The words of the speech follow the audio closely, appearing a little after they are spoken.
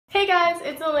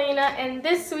it's Elena, and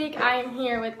this week I am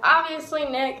here with obviously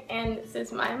Nick, and this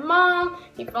is my mom.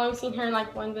 You've only seen her in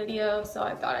like one video, so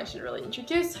I thought I should really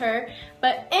introduce her.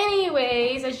 But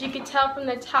anyways, as you can tell from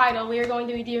the title, we are going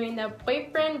to be doing the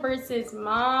boyfriend versus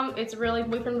mom. It's really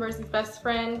boyfriend versus best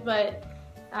friend, but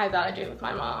I thought I'd do it with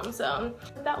my mom. So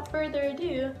without further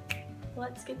ado,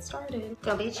 let's get started.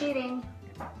 Don't be cheating.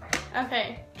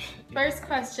 Okay, first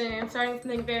question. I'm starting with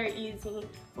something very easy.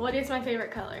 What is my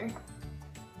favorite color?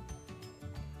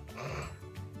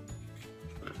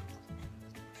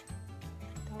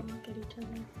 Don't look at each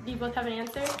other. Do you both have an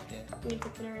answer? Yeah. Let me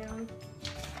put it around.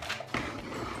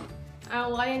 Oh,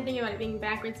 well, I didn't think about it being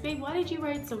backwards. Babe, why did you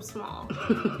write so small?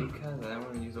 Because I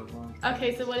want to use a one.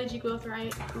 Okay, so what did you both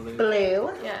write?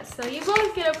 Blue. Yes, so you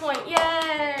both get a point.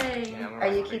 Yay! Yeah, Are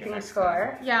you keeping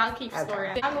score? Yeah, I'll keep Okay.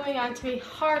 score. I'm moving on to a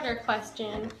harder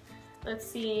question. Let's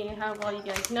see how well you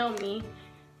guys know me.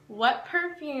 What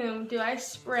perfume do I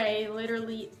spray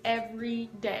literally every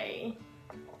day?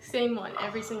 Same one,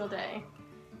 every single day.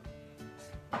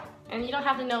 And you don't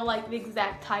have to know like the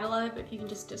exact title of it, but if you can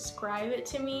just describe it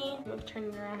to me. I'm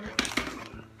turning around.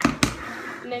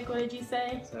 Nick, what did you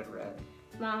say? I said red.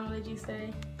 Mom, what did you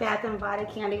say? Bath and Body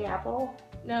Candy Apple.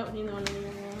 No, neither one of you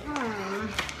are right.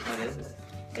 What is it?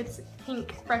 It's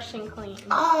pink, fresh and clean.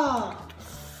 Oh,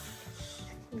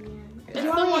 Yeah.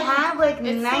 you only have like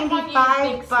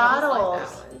 95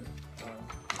 bottles.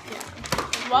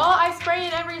 Yeah. Well, I spray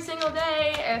it every single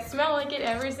day. I smell like it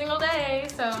every single day,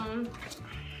 so.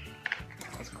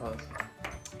 That's close.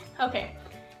 Okay,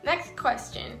 next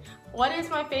question. What is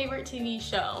my favorite TV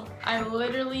show? I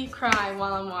literally cry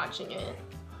while I'm watching it.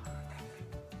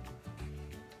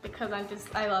 Because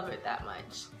I love it that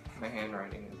much. My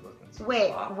handwriting is looking so Wait,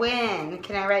 soft. when?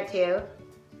 Can I write two?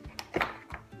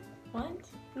 What?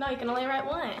 No, you can only write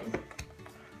one.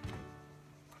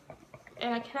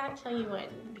 And I cannot tell you when,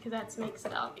 because that makes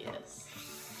it obvious.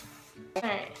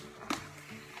 Alright.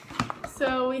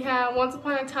 So we have Once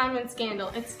Upon a Time and Scandal.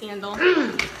 It's Scandal.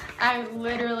 I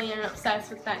literally am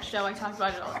obsessed with that show. I talk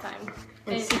about it all the time.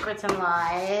 And Secrets and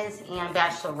Lies and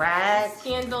Bachelorette.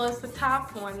 Scandal is the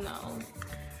top one though.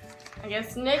 I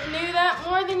guess Nick knew that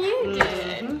more than you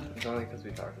did. It's only because we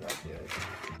talked about the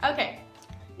other. Okay,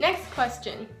 next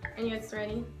question. Are you guys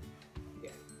ready? Yeah.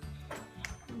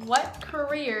 What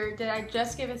career did I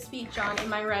just give a speech on in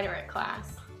my rhetoric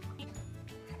class?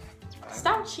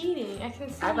 Stop cheating. I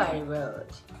can see I've you. already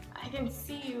wrote. I can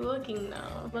see you looking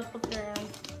though. Let's flip it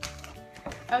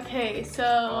around. Okay, so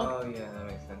Oh yeah, that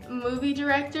makes sense. movie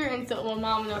director and so well,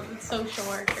 mom knows it's social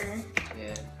worker.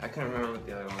 Yeah, I couldn't remember what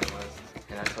the other one was,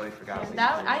 and I totally forgot. Yeah, what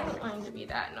that you I said. haven't wanted to be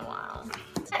that in a while.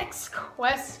 Next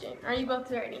question. Are you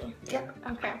both ready? Yep.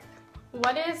 Okay.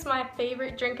 What is my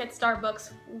favorite drink at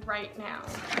Starbucks right now?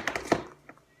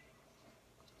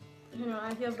 You know,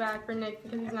 I feel bad for Nick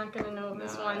because he's not gonna know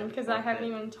this No, one because I haven't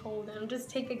even told him. Just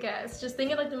take a guess. Just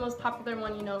think of like the most popular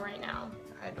one you know right now.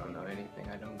 I don't know anything.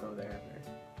 I don't go there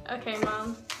ever. Okay,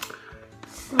 Mom.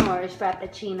 Morris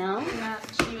Frappuccino. Yeah,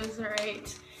 she was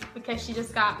right because she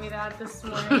just got me that this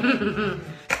morning.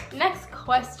 Next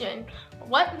question.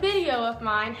 What video of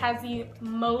mine has the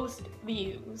most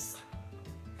views?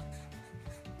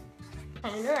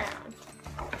 Turn it around.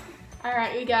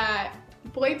 Alright, we got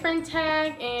boyfriend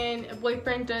tag and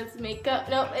boyfriend does makeup.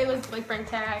 Nope, it was boyfriend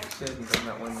tag. She hasn't done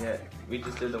that one yet. We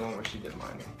just did the one where she did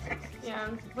mine. Yeah.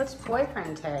 What's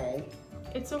boyfriend tag?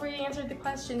 It's where we answered the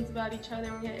questions about each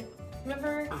other.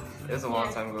 Remember? It was a long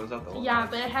Yeah. time ago. It was out the whole Yeah, time.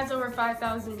 but it has over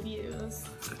 5,000 views.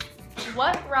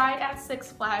 What ride at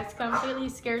Six Flags completely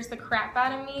scares the crap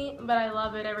out of me, but I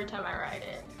love it every time I ride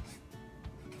it?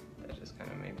 That just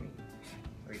kind of made me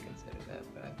reconsider that,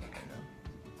 but I think I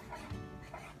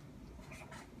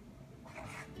know.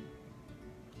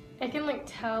 I can like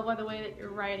tell by the way that you're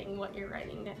writing what you're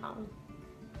writing down.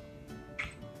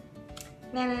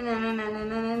 Na na na na na na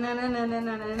na na na na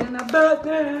na na na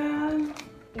Batman.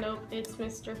 Nope, it's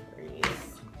Mr. Freeze.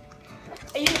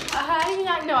 How do you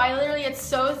not know? I literally get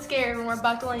so scared when we're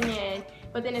buckling in,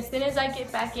 but then as soon as I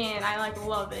get back in, I like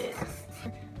love it.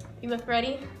 You both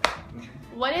ready?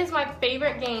 What is my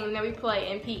favorite game that we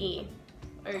play in PE?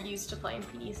 Or used to play in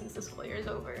PE since the school year is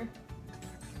over?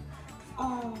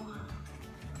 Oh.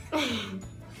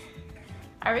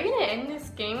 Are we gonna end this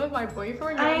game with my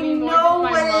boyfriend? I Me more know than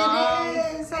what my mom?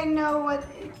 it is. I know what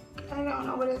I don't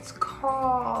know what it's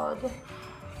called.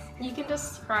 You can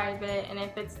describe it, and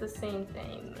if it's the same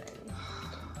thing, then.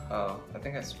 Oh, I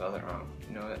think I spelled it wrong.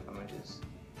 You know what? I'm gonna just.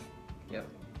 Yep.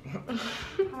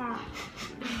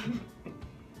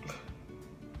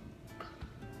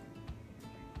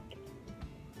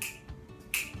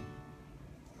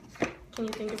 Can you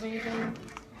think of anything?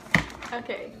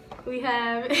 Okay, we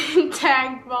have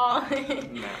tag ball.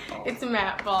 Matte ball. It's a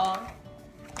matte ball.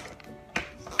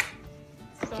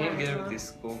 You can't get it with these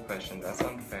school questions. That's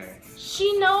unfair.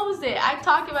 She knows it. I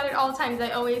talk about it all the time.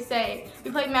 I always say,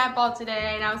 we played matte ball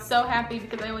today, and I was so happy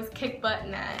because I always kick butt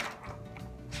in that.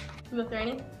 You both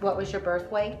ready? What was your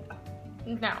birth weight?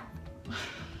 No.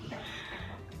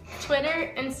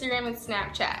 Twitter, Instagram, and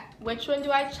Snapchat. Which one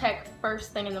do I check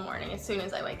first thing in the morning as soon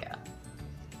as I wake up?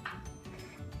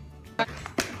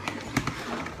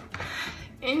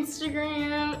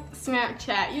 Instagram,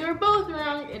 Snapchat. You are both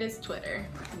wrong. It is Twitter.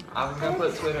 I was gonna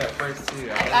put Twitter at first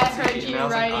too. I heard you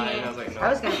writing it. And I was like, no. I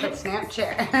was gonna put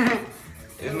Snapchat.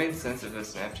 It made sense if it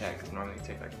was Snapchat because normally you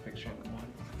take like a picture in the morning.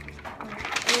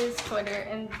 It is Twitter,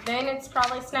 and then it's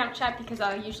probably Snapchat because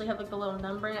I usually have like a little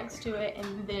number next to it,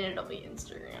 and then it'll be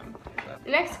Instagram.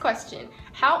 Next question.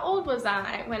 How old was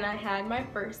I when I had my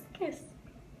first kiss?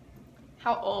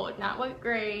 How old? Not what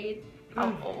grade.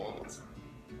 How old?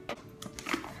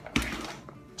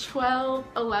 12,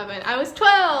 11. I was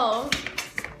 12.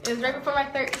 It was right before my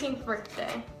 13th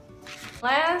birthday.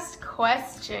 Last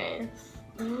question.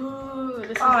 Ooh,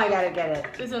 this I gotta get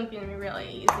it. This one's gonna be really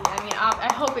easy. I mean,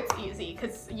 I hope it's easy,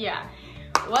 cause yeah.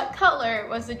 What color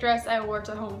was the dress I wore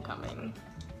to homecoming?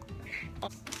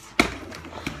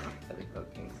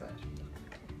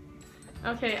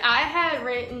 Okay, I had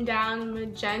written down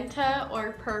magenta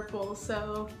or purple,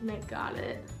 so Nick got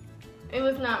it. It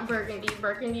was not burgundy.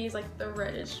 Burgundy is like the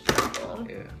reddish purple.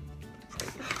 Yeah.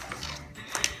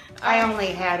 I only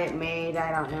had it made.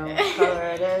 I don't know what color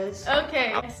it is.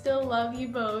 Okay, I still love you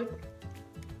both.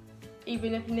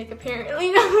 Even if Nick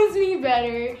apparently knows me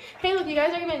better. Hey, look, you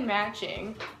guys are even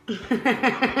matching.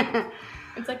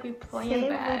 It's like we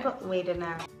planned that. Wait a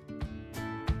minute.